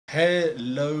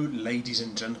Hello ladies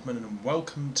and gentlemen, and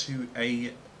welcome to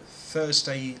a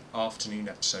Thursday afternoon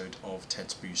episode of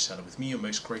Ted's Booze Cellar with me, your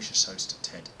most gracious host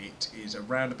Ted. It is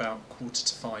around about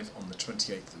 5:15 on the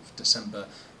 28th of December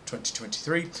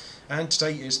 2023, and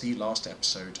today is the last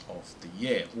episode of the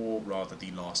year, or rather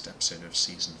the last episode of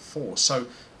season 4. So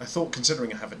I thought,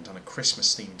 considering I haven't done a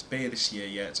Christmas themed beer this year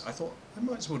yet, I thought I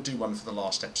might as well do one for the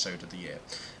last episode of the year.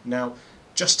 Now,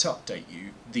 just to update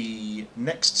you, the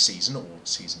next season, or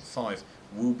season 5,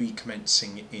 will be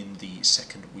commencing in the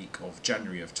second week of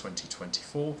January of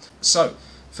 2024. So,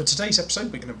 for today's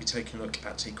episode, we're going to be taking a look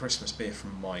at a Christmas beer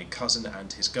from my cousin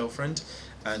and his girlfriend,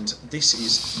 and this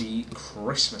is the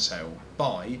Christmas Ale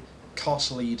by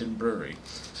Castle Eden Brewery.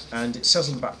 And it says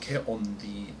on the back here on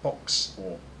the box,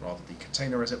 or rather the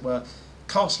container as it were,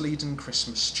 Castle Eden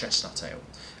Christmas Chestnut Ale,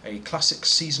 a classic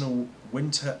seasonal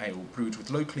winter ale brewed with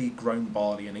locally grown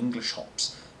barley and English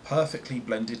hops, perfectly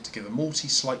blended to give a malty,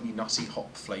 slightly nutty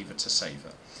hop flavour to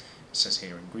savour. It says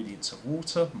here ingredients of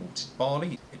water, malted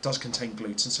barley. It does contain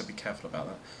gluten, so be careful about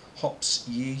that. Hops,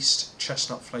 yeast,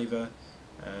 chestnut flavour,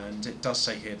 and it does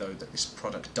say here though that this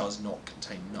product does not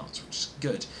contain nuts, which is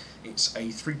good. It's a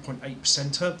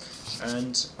 3.8%er,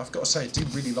 and I've got to say I do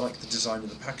really like the design of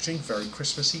the packaging. Very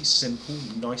Christmassy, simple,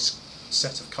 nice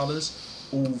set of colours,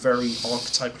 all very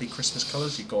archetypally Christmas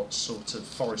colours. You've got sort of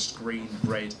forest green,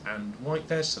 red and white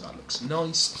there, so that looks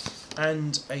nice.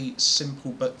 And a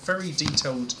simple but very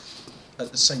detailed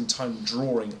at the same time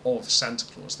drawing of Santa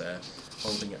Claus there,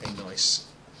 holding a nice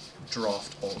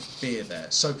draft of beer there.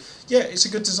 So yeah, it's a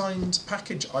good designed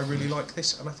package. I really like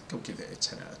this, and I think I'll give it a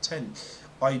 10 out of 10.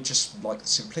 I just like the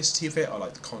simplicity of it. I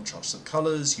like the contrast of the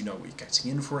colours. You know what you're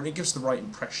getting in for, and it gives the right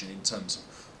impression in terms of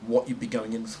what you'd be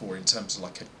going in for in terms of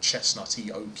like a chestnutty,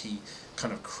 oaky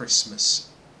kind of Christmas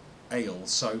ale.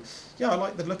 So yeah, I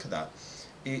like the look of that.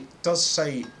 It does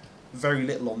say very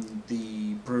little on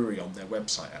the brewery on their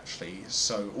website actually,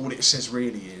 so all it says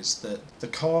really is that the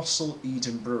Castle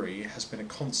Eden Brewery has been a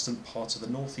constant part of the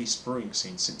northeast brewing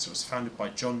scene since it was founded by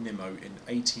John Nimmo in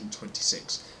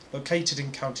 1826. Located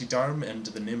in County Durham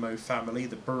under the Nimmo family,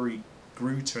 the brewery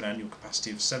grew to an annual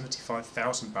capacity of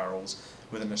 75,000 barrels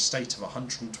with an estate of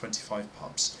 125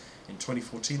 pubs. In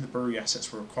 2014, the brewery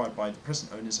assets were acquired by the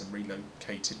present owners and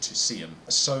relocated to Seaham.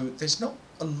 So there's not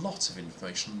a lot of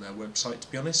information on their website,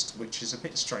 to be honest, which is a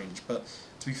bit strange, but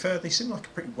to be fair, they seem like a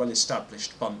pretty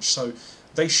well-established bunch, so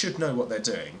they should know what they're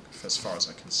doing, as far as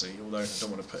I can see, although I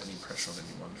don't want to put any pressure on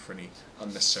anyone for any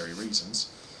unnecessary reasons.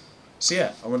 So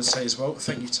yeah, I want to say as well,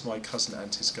 thank you to my cousin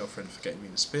and his girlfriend for getting me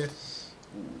this beer.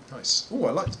 Ooh, nice. Ooh,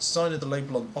 I like the design of the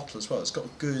label on the bottle as well. It's got a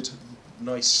good,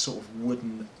 nice sort of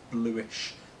wooden,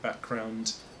 bluish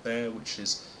background there, which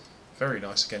is very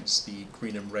nice against the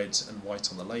green and red and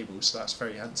white on the label, so that's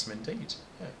very handsome indeed.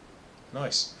 Yeah,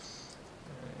 nice.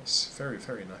 It's very,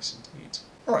 very nice indeed.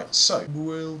 Alright, so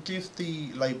we'll give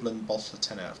the label and bottle a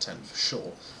 10 out of 10 for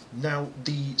sure. Now,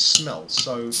 the smell.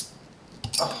 So,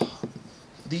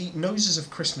 the noses of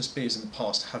Christmas beers in the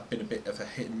past have been a bit of a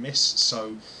hit and miss,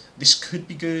 so this could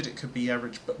be good, it could be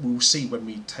average, but we'll see when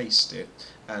we taste it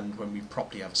and when we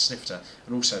properly have a snifter.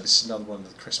 And also, this is another one of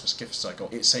the Christmas gifts I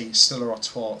got. It's a Cellar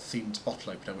themed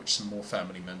bottle opener, which some more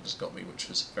family members got me, which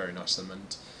was very nice of them,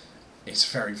 and it's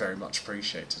very, very much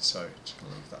appreciated, so just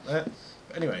going to leave that there.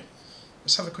 But anyway,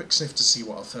 let's have a quick sniff to see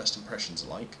what our first impressions are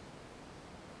like.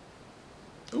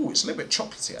 Ooh, it's a little bit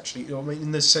chocolatey actually, I mean,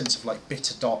 in the sense of like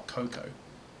bitter dark cocoa.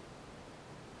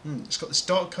 It's got this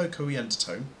dark cocoa-y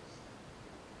undertone,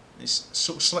 this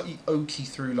sort of slightly oaky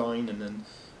through line, and then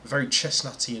a very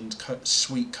chestnutty and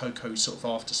sweet cocoa sort of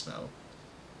after smell.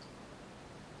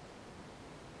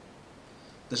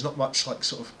 There's not much like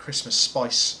sort of Christmas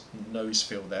spice nose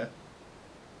feel there,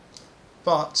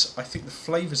 but I think the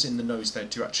flavours in the nose there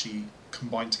do actually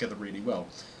combine together really well.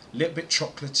 A little bit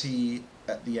chocolatey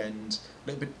at the end,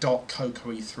 a little bit dark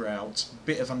cocoa-y throughout, a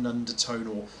bit of an undertone,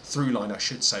 or through line I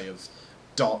should say, of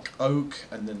dark oak,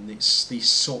 and then these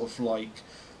sort of like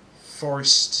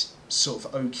forest sort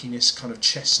of oakiness, kind of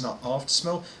chestnut after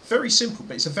smell. Very simple,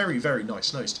 but it's a very, very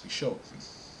nice nose to be sure.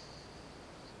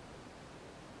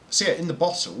 So yeah, in the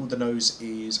bottle, the nose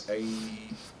is a...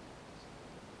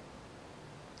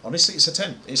 honestly, it's a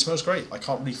 10. It smells great. I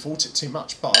can't really fault it too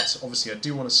much, but obviously I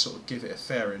do want to sort of give it a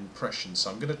fair impression, so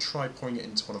I'm going to try pouring it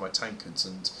into one of my tankards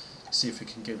and see if we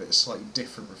can give it a slightly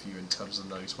different review in terms of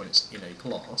the nose when it's in a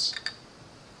glass.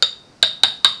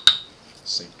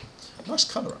 Let's see. Nice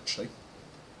colour actually.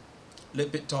 A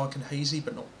little bit dark and hazy,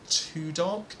 but not too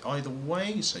dark either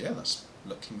way, so yeah, that's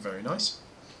looking very nice.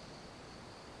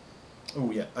 Oh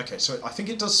yeah, okay, so I think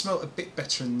it does smell a bit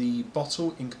better in the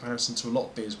bottle in comparison to a lot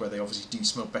of beers where they obviously do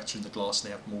smell better in the glass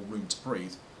and they have more room to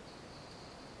breathe.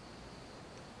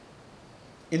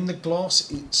 In the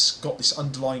glass, it's got this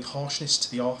underlying harshness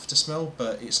to the after smell,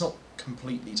 but it's not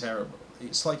completely terrible.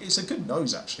 It's a good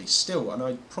nose actually still, and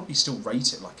I'd probably still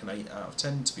rate it like an 8 out of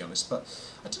 10 to be honest, but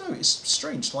I don't know, it's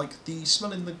strange, like the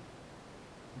smell in the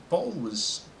bottle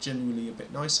was genuinely a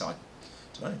bit nicer. I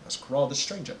don't know, that's rather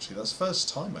strange actually. That's the first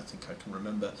time I think I can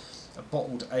remember a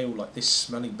bottled ale like this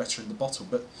smelling better in the bottle,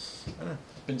 but I don't know,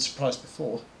 I've been surprised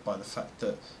before by the fact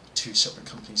that two separate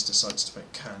companies decided to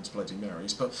make canned Bloody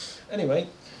Marys. But anyway,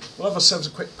 we'll have ourselves a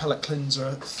quick palate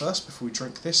cleanser first before we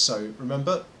drink this. So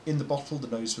remember, in the bottle the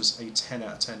nose was a 10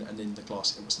 out of 10 and in the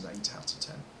glass it was an 8 out of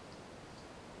 10.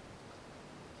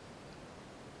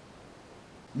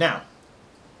 Now,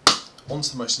 on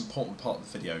to the most important part of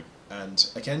the video. And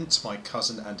again, to my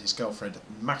cousin and his girlfriend,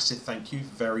 massive thank you,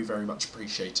 very, very much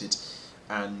appreciated.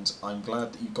 And I'm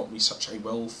glad that you got me such a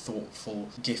well thoughtful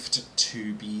gift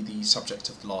to be the subject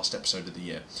of the last episode of the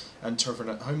year. And to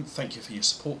everyone at home, thank you for your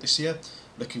support this year.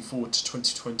 Looking forward to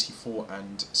 2024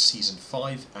 and Season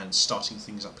 5 and starting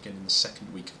things up again in the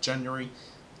second week of January.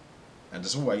 And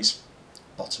as always,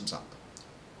 bottoms up.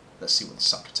 Let's see what the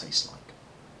sucker tastes like.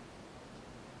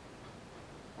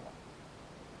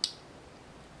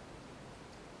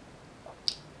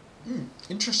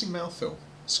 Interesting mouthfeel.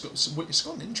 It's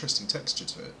got an interesting texture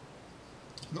to it.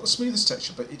 Not the smoothest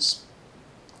texture, but it's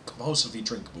compulsively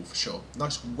drinkable for sure.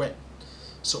 Nice wet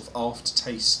sort of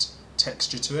aftertaste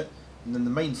texture to it. And then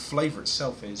the main flavour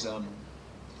itself is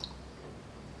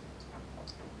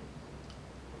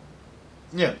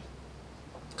yeah,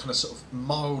 kind of sort of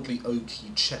mildly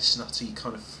oaky, chestnutty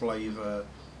kind of flavour.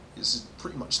 It's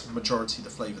pretty much the majority of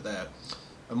the flavour there.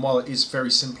 And while it is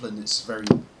very simple and it's very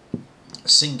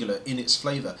singular in its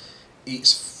flavour,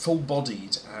 it's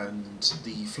full-bodied, and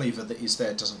the flavour that is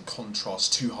there doesn't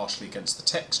contrast too harshly against the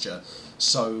texture,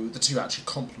 so the two actually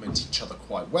complement each other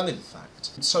quite well in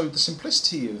fact. So the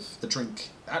simplicity of the drink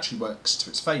actually works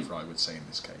to its favour, I would say, in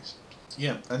this case.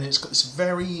 Yeah, and it's got this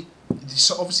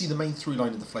so obviously the main through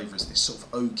line of the flavour is this sort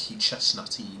of oaky,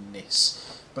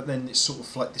 chestnutty-ness, but then it's sort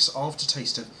of like this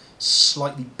aftertaste of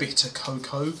slightly bitter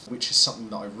cocoa, which is something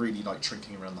that I really like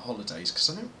drinking around the holidays,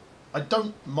 because I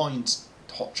don't mind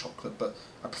hot chocolate, but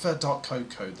I prefer dark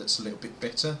cocoa that's a little bit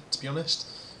bitter, to be honest.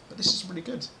 But this is really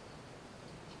good.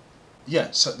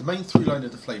 Yeah, so the main through line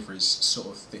of the flavour is sort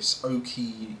of this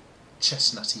oaky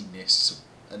chestnuttiness,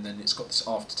 and then it's got this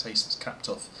aftertaste that's capped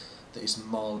off that is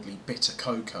mildly bitter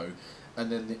cocoa, and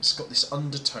then it's got this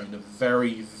undertone of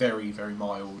very, very, very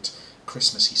mild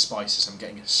Christmassy spices. I'm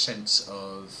getting a sense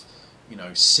of, you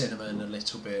know, cinnamon a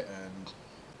little bit, and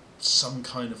some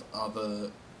kind of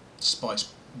other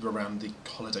spice around the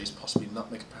holidays, possibly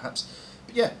nutmeg perhaps.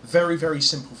 But yeah, very, very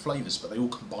simple flavours, but they all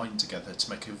combine together to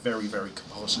make a very, very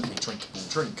compulsively drinkable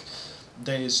drink.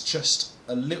 There's just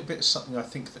a little bit of something I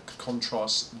think that could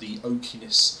contrast the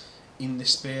oakiness in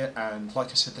this beer, and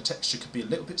like I said, the texture could be a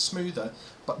little bit smoother,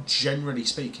 but generally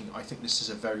speaking, I think this is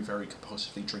a very, very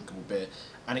compulsively drinkable beer,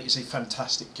 and it is a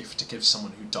fantastic gift to give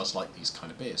someone who does like these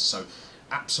kind of beers. So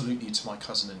absolutely, to my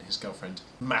cousin and his girlfriend,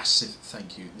 massive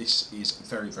thank you. This is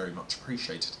very, very much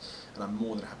appreciated, and I'm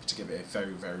more than happy to give it a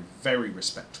very, very, very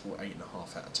respectable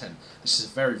 8.5 out of 10. This is a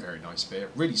very, very nice beer,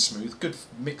 really smooth, good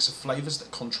mix of flavours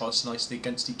that contrast nicely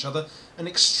against each other, and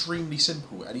extremely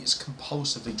simple, and it's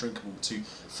compulsively drinkable to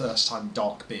first-time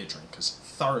dark beer drinkers.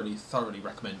 Thoroughly, thoroughly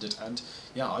recommended, and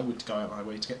yeah, I would go out my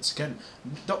way to get this again.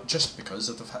 Not just because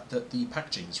of the fact that the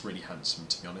packaging is really handsome,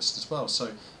 to be honest, as well.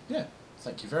 So yeah,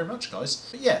 thank you very much, guys.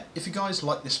 But yeah, if you guys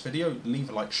like this video,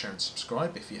 leave a like, share and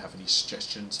subscribe. If you have any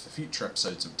suggestions for future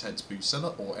episodes of Ted's Booze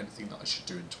Cellar, or anything that I should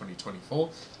do in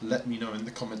 2024, let me know in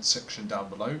the comments section down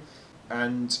below.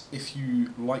 And if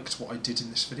you liked what I did in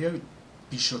this video,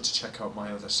 be sure to check out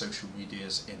my other social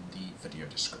medias in the video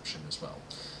description as well.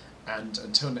 And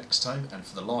until next time, and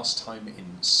for the last time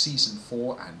in Season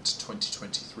 4 and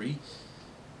 2023,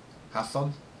 have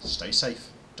fun, stay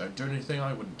safe. Don't do anything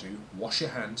I wouldn't do. Wash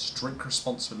your hands, drink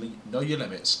responsibly, know your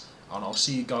limits, and I'll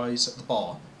see you guys at the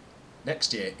bar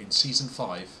next year in Season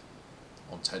 5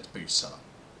 on Ted's Booze Cellar.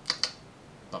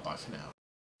 Bye bye for now.